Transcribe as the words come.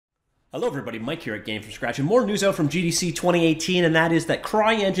Hello everybody, Mike here at Game from Scratch, and more news out from GDC 2018, and that is that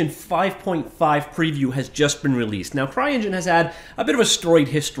CryEngine 5.5 preview has just been released. Now, CryEngine has had a bit of a storied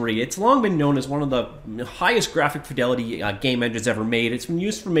history. It's long been known as one of the highest graphic fidelity game engines ever made. It's been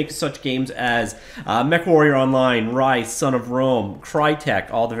used for making such games as MechWarrior Online, Rise, Son of Rome,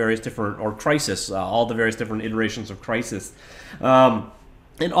 Crytek, all the various different, or Crysis, all the various different iterations of Crysis.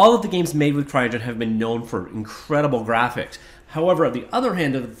 And all of the games made with CryEngine have been known for incredible graphics. However, on the other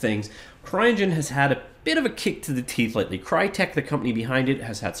hand of things, CryEngine has had a bit of a kick to the teeth lately. Crytek, the company behind it,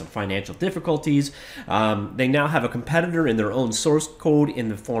 has had some financial difficulties. They now have a competitor in their own source code in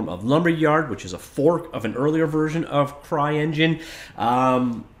the form of Lumberyard, which is a fork of an earlier version of CryEngine.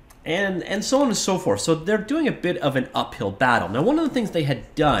 And so on and so forth. So they're doing a bit of an uphill battle. Now, one of the things they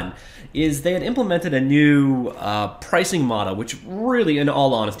had done is they had implemented a new pricing model, which really, in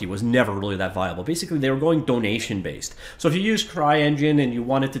all honesty, was never really that viable. Basically, they were going donation-based. So if you used CryEngine and you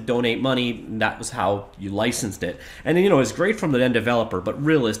wanted to donate money, that was how you licensed it. And, you know, it's great from the end developer, but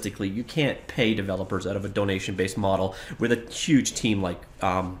realistically, you can't pay developers out of a donation-based model with a huge team like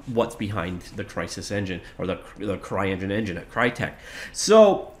what's behind the Crysis engine, or the CryEngine engine at Crytek.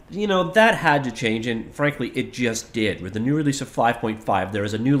 So, you know, that had to change, and frankly, it just did. With the new release of 5.5, there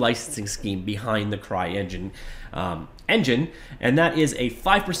is a new licensing scheme behind the CryEngine engine, and that is a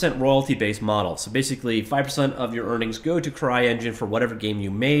 5% royalty-based model. So basically, 5% of your earnings go to CryEngine for whatever game you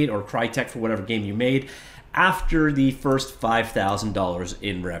made, or Crytek for whatever game you made, after the first $5,000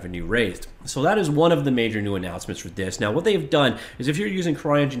 in revenue raised. So that is one of the major new announcements with this. Now, what they've done is if you're using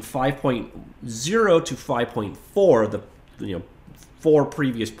CryEngine 5.0 to 5.4, the four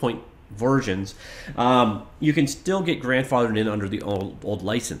previous point versions, you can still get grandfathered in under the old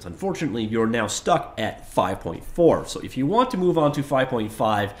license. Unfortunately, you're now stuck at 5.4. So if you want to move on to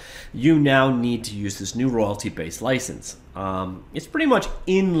 5.5, you now need to use this new royalty-based license. It's pretty much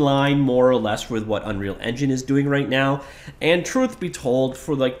in line, more or less, with what Unreal Engine is doing right now. And truth be told,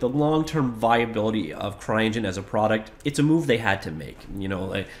 for like the long-term viability of CryEngine as a product, it's a move they had to make. You know,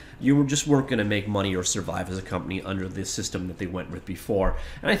 like, you just weren't going to make money or survive as a company under this system that they went with before.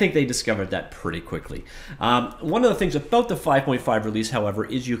 And I think they discovered that pretty quickly. One of the things about the 5.5 release, however,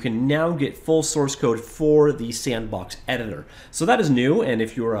 is you can now get full source code for the Sandbox editor. So that is new, and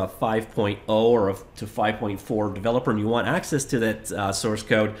if you're a 5.0 or to 5.4 developer and you want access to that source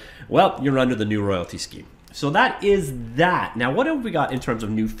code, well, you're under the new royalty scheme. So that is that. Now, what have we got in terms of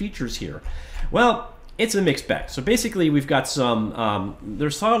new features here? Well, it's a mixed bag. So basically, we've got some,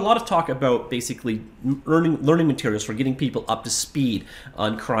 there's a lot of talk about basically learning materials for getting people up to speed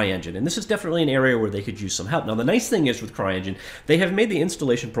on CryEngine. And this is definitely an area where they could use some help. Now, the nice thing is with CryEngine, they have made the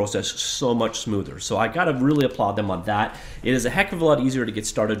installation process so much smoother. So I gotta really applaud them on that. It is a heck of a lot easier to get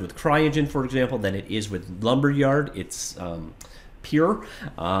started with CryEngine, for example, than it is with Lumberyard. It's pure,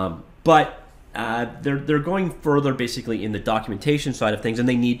 but they're going further basically in the documentation side of things, and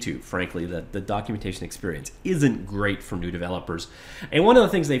they need to, frankly. The documentation experience isn't great for new developers. And one of the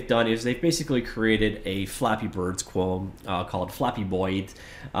things they've done is they've basically created a Flappy Birds clone called Flappy Boyd.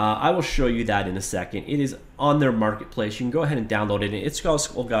 I will show you that in a second. It is on their marketplace. You can go ahead and download it. It's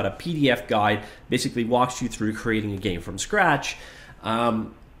also got a PDF guide, basically walks you through creating a game from scratch.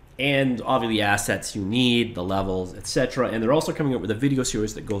 And obviously the assets you need, the levels, etc. And they're also coming up with a video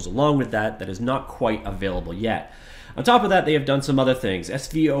series that goes along with that that is not quite available yet. On top of that, they have done some other things.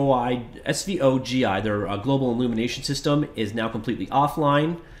 SVOGI, their global illumination system, is now completely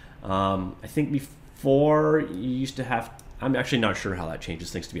offline. I think before you used to have, I'm actually not sure how that changes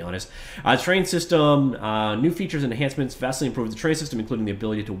things, to be honest. Train system, new features and enhancements vastly improved the train system, including the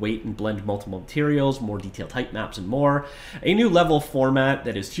ability to weight and blend multiple materials, more detailed height maps, and more. A new level format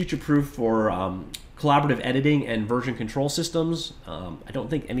that is future-proof for collaborative editing and version control systems. I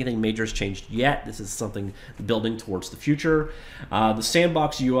don't think anything major has changed yet. This is something building towards the future. The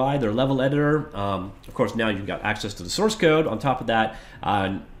Sandbox Ui, their level editor. Of course, now you've got access to the source code. On top of that,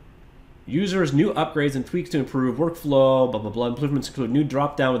 users, new upgrades and tweaks to improve workflow, blah, blah, blah. Improvements include new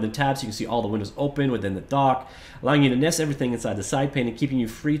drop-down within tabs so you can see all the windows open within the dock, allowing you to nest everything inside the side pane and keeping you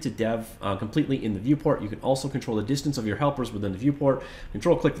free to dev completely in the viewport. You can also control the distance of your helpers within the viewport.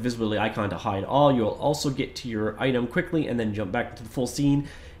 Control-click the visibility icon to hide all. You'll also get to your item quickly and then jump back into the full scene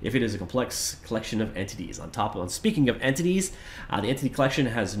if it is a complex collection of entities. Speaking of entities, the entity collection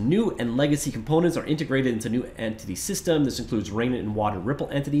has new and legacy components are integrated into new entity system. This includes rain and water ripple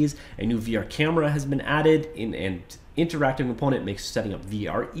entities. A new VR camera has been added and interactive component, makes setting up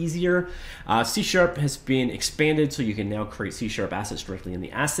VR easier. C# has been expanded, so you can now create C# assets directly in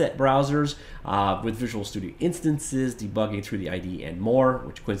the asset browsers with Visual Studio instances, debugging through the IDE, and more,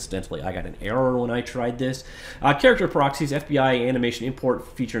 which coincidentally I got an error when I tried this. Character proxies, FBI animation import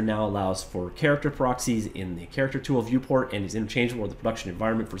feature now allows for character proxies in the character tool viewport and is interchangeable with the production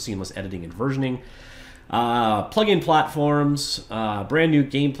environment for seamless editing and versioning. Plugin platforms, brand new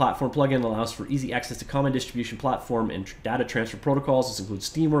game platform plugin allows for easy access to common distribution platform and data transfer protocols. This includes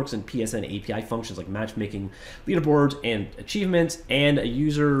Steamworks and PSN API functions like matchmaking, leaderboards, and achievements, and a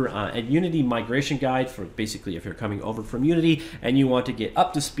user and Unity migration guide for basically if you're coming over from Unity and you want to get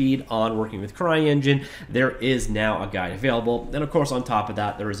up to speed on working with CryEngine, there is now a guide available. And of course, on top of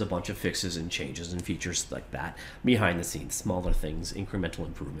that, there is a bunch of fixes and changes and features like that behind the scenes, smaller things, incremental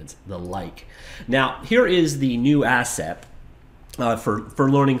improvements, the like. Now, here is the new asset for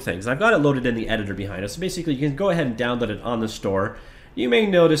learning things. I've got it loaded in the editor behind us. So basically, you can go ahead and download it on the store. You may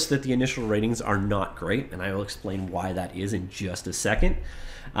notice that the initial ratings are not great, and I will explain why that is in just a second.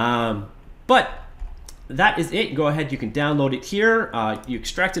 But that is it. Go ahead, you can download it here. You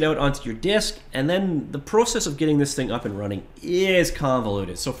extract it out onto your disk, and then the process of getting this thing up and running is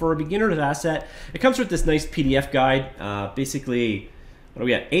convoluted. So for a beginner's asset, it comes with this nice PDF guide. Basically, what do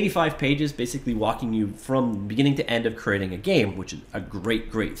we got? 85 pages, basically walking you from beginning to end of creating a game, which is a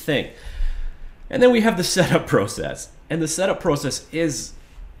great, great thing. And then we have the setup process. And the setup process is,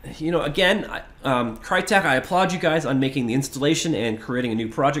 you know, again, Crytek, I applaud you guys on making the installation and creating a new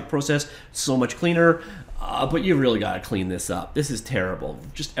project process so much cleaner. But you really got to clean this up. This is terrible,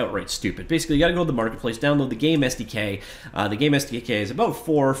 just outright stupid. Basically, you got to go to the marketplace, download the game SDK. The game SDK is about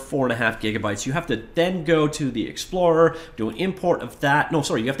 4.5 gigabytes. You have to then go to the Explorer, do an import of that. No,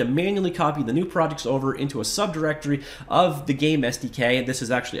 sorry, you have to manually copy the new projects over into a subdirectory of the game SDK. This is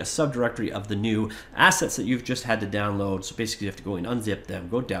actually a subdirectory of the new assets that you've just had to download. So basically, you have to go and unzip them,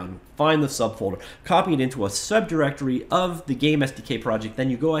 go down, find the subfolder, copy it into a subdirectory of the game SDK project. Then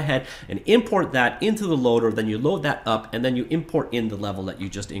you go ahead and import that into the loader, then you load that up, and then you import in the level that you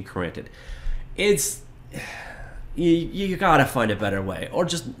just incremented. It's you gotta find a better way, or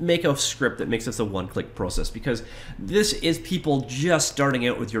just make a script that makes this a one-click process, because this is people just starting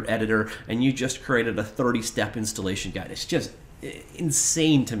out with your editor and you just created a 30-step installation guide. It's just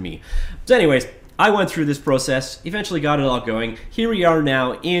insane to me. So anyways, I went through this process, eventually got it all going. Here we are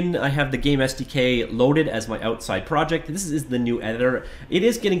now I have the game SDK loaded as my outside project. This is the new editor. It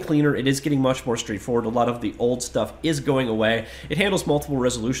is getting cleaner. It is getting much more straightforward. A lot of the old stuff is going away. It handles multiple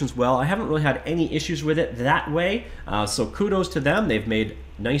resolutions well. I haven't really had any issues with it that way. So kudos to them. They've made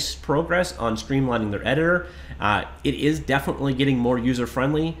nice progress on streamlining their editor. It is definitely getting more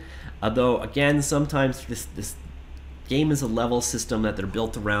user-friendly. Although, again, sometimes this game is a level system that they're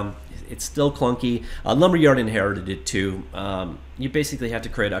built around. It's still clunky. Lumberyard inherited it too. You basically have to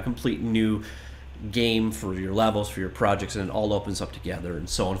create a complete new game for your levels, for your projects, and it all opens up together and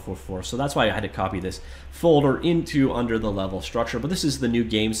so on and so forth. So that's why I had to copy this folder into under the level structure. But this is the new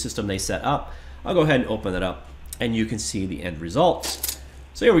game system they set up. I'll go ahead and open it up, and you can see the end results.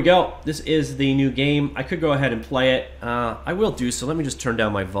 So here we go. This is the new game. I could go ahead and play it. I will do so. Let me just turn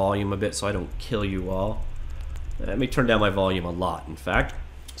down my volume a bit so I don't kill you all. Let me turn down my volume a lot, in fact.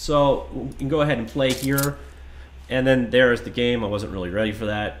 So you can go ahead and play here, and then there's the game. I wasn't really ready for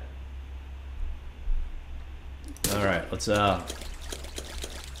that. All right, let's hope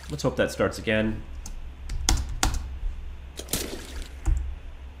that starts again.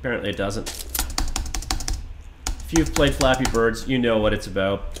 Apparently it doesn't. If you've played Flappy Birds, you know what it's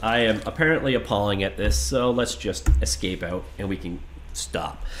about. I am apparently appalling at this, so let's just escape out and we can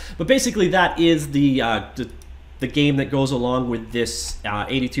stop. But basically that is the game that goes along with this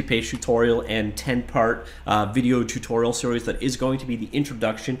 82-page tutorial and 10-part video tutorial series that is going to be the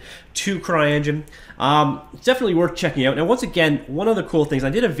introduction to CryEngine. It's definitely worth checking out. Now, once again, one of the cool things, I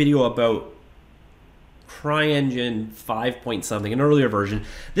did a video about CryEngine 5 point something, an earlier version.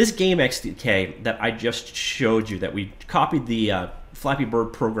 This game SDK that I just showed you, that we copied the Flappy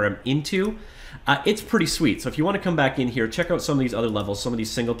Bird program into, it's pretty sweet. So if you want to come back in here, check out some of these other levels, some of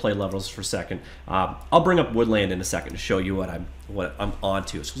these single play levels for a second. I'll bring up Woodland in a second to show you what I'm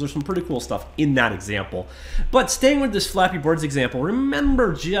onto. So there's some pretty cool stuff in that example. But staying with this Flappy Birds example,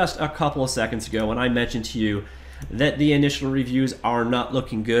 remember just a couple of seconds ago when I mentioned to you that the initial reviews are not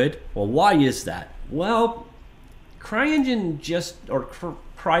looking good? Well, why is that? Well, CryEngine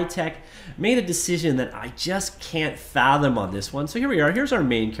Crytek made a decision that I just can't fathom on this one. So here we are. Here's our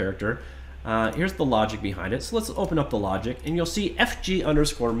main character. Here's the logic behind it. So let's open up the logic, and you'll see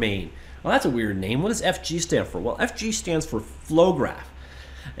FG_main. Well, that's a weird name. What does FG stand for? Well, FG stands for flow graph.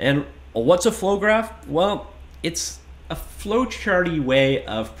 And what's a flow graph? Well, it's a flowcharty way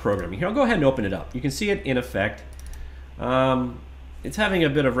of programming. Here, I'll go ahead and open it up. You can see it in effect. It's having a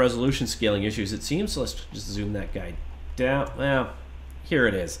bit of resolution scaling issues, it seems. So let's just zoom that guy down. Well, here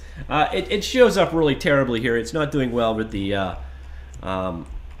it is. It shows up really terribly here. It's not doing well with the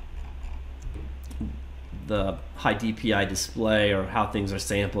high DPI display or how things are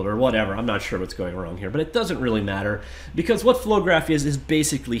sampled or whatever. I'm not sure what's going wrong here, but it doesn't really matter because what Flowgraph is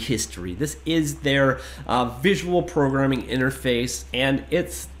basically history. This is their visual programming interface, and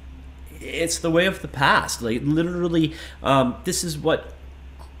it's the way of the past. Like literally, this is what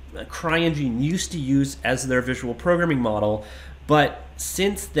CryEngine used to use as their visual programming model, but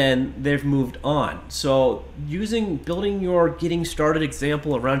since then they've moved on. So building your getting started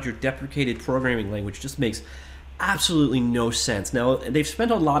example around your deprecated programming language just makes absolutely no sense. Now, they've spent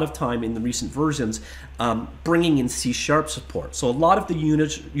a lot of time in the recent versions bringing in C# support. So a lot of the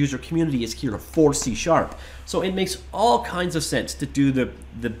user community is here for C#. So it makes all kinds of sense to do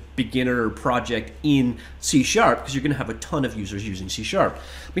the beginner project in C# because you're going to have a ton of users using C#.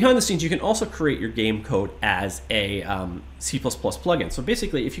 Behind the scenes, you can also create your game code as a C++ plugin. So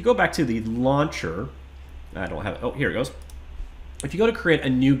basically, if you go back to the launcher, I don't have it. Oh, here it goes. If you go to create a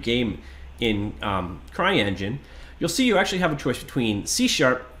new game in CryEngine, you'll see you actually have a choice between C#,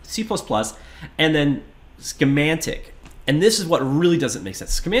 C++, and then Schematic. And this is what really doesn't make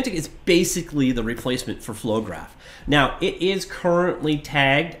sense. Schematic is basically the replacement for Flowgraph. Now, it is currently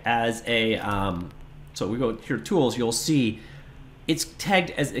tagged as a, so we go to your tools, you'll see it's tagged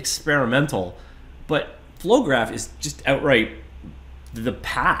as experimental, but Flowgraph is just outright the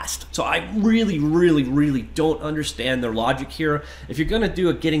past. So I really don't understand their logic here. If you're going to do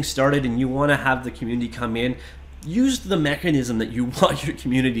a getting started and you want to have the community come in, use the mechanism that you want your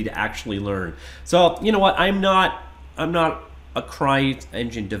community to actually learn. So you know what, I'm not a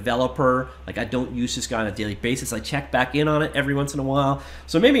CryEngine developer. Like, I don't use this guy on a daily basis. I check back in on it every once in a while.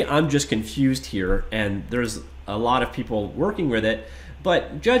 So maybe I'm just confused here and there's a lot of people working with it,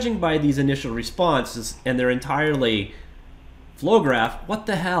 but judging by these initial responses, and they're entirely Flowgraph, what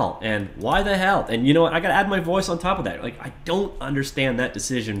the hell and why the hell? And you know what, I gotta add my voice on top of that. Like, I don't understand that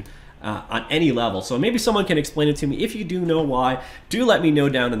decision on any level. So maybe someone can explain it to me. If you do know why, do let me know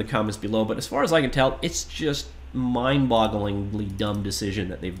down in the comments below. But as far as I can tell, it's just mind-bogglingly dumb decision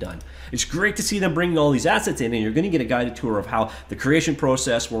that they've done. It's great to see them bringing all these assets in, and you're going to get a guided tour of how the creation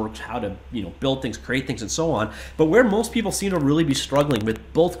process works, how to build things, create things, and so on. But where most people seem to really be struggling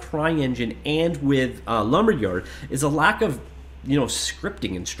with both CryEngine and with Lumberyard is a lack of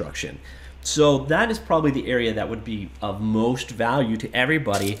scripting instruction. So that is probably the area that would be of most value to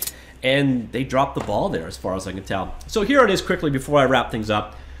everybody, and they dropped the ball there as far as I can tell. So here it is quickly before I wrap things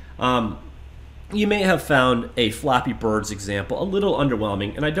up. You may have found a Flappy Birds example a little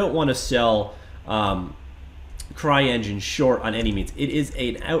underwhelming, and I don't want to sell CryEngine short on any means. It is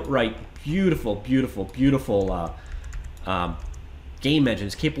an outright beautiful game engine.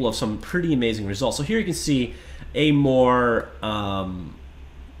 It's capable of some pretty amazing results. So here you can see a more high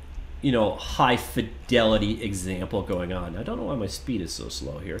fidelity example going on. I don't know why my speed is so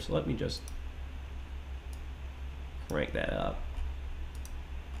slow here, so let me just crank that up.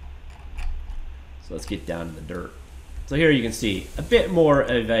 So let's get down to the dirt. So here you can see a bit more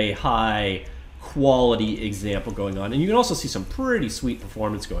of a high quality example going on, and you can also see some pretty sweet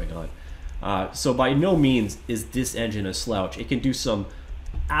performance going on. So by no means is this engine a slouch. It can do some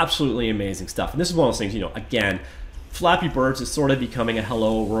absolutely amazing stuff. And this is one of those things, again, Flappy Birds is sort of becoming a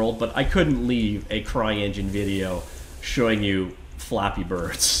hello world, but I couldn't leave a CryEngine video showing you Flappy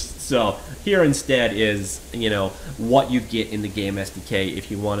Birds. So here instead is, what you get in the game SDK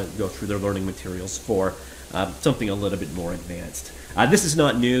if you want to go through their learning materials for something a little bit more advanced. This is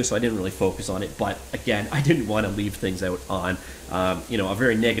not new, so I didn't really focus on it, but again, I didn't want to leave things out on, a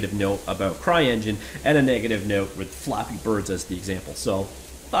very negative note about CryEngine and a negative note with Flappy Birds as the example. So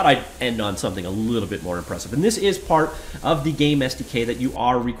thought I'd end on something a little bit more impressive. And this is part of the game SDK that you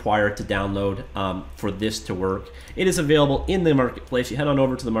are required to download for this to work. It is available in the marketplace. You head on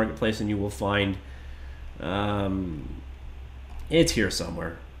over to the marketplace and you will find it's here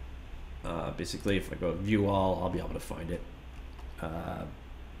somewhere. Basically, if I go view all, I'll be able to find it.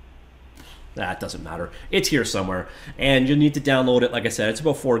 That doesn't matter. It's here somewhere, and you'll need to download it. Like I said, it's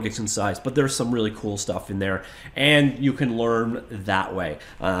about 4 gigs in size, but there's some really cool stuff in there, and you can learn that way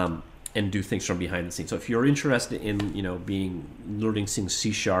and do things from behind the scenes. So if you're interested in learning things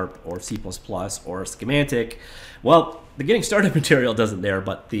C# or C++ or Schematic, well, the getting started material doesn't there,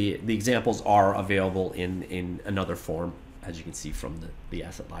 but the examples are available in another form, as you can see from the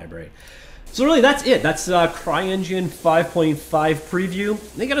asset library. So really, that's it. That's CryEngine 5.5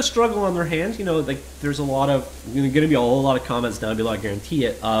 preview. They got a struggle on their hands. You know, like there's a lot of going to be a whole lot of comments down below. I guarantee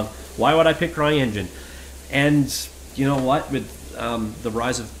it. Of why would I pick CryEngine? And you know what? With the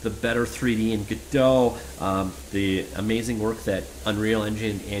rise of the better 3D and Godot, the amazing work that Unreal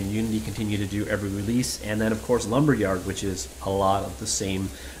Engine and Unity continue to do every release, and then of course Lumberyard, which is a lot of the same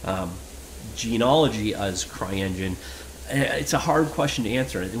genealogy as CryEngine. It's a hard question to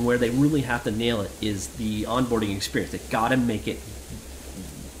answer, and where they really have to nail it is the onboarding experience. They've got to make it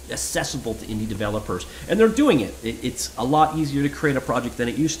accessible to indie developers, and they're doing it. It's a lot easier to create a project than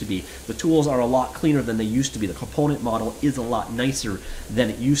it used to be. The tools are a lot cleaner than they used to be. The component model is a lot nicer than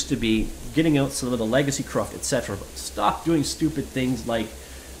it used to be. Getting out some of the legacy cruft, etc. But stop doing stupid things like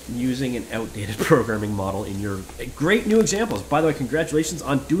using an outdated programming model in your great new examples. By the way, congratulations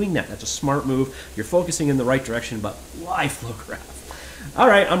on doing that. That's a smart move. You're focusing in the right direction, but why Flowgraph? All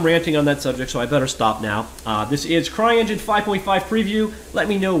right, I'm ranting on that subject, so I better stop now. This is CryEngine 5.5 preview. Let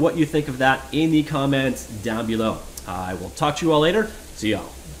me know what you think of that in the comments down below. I will talk to you all later. See y'all.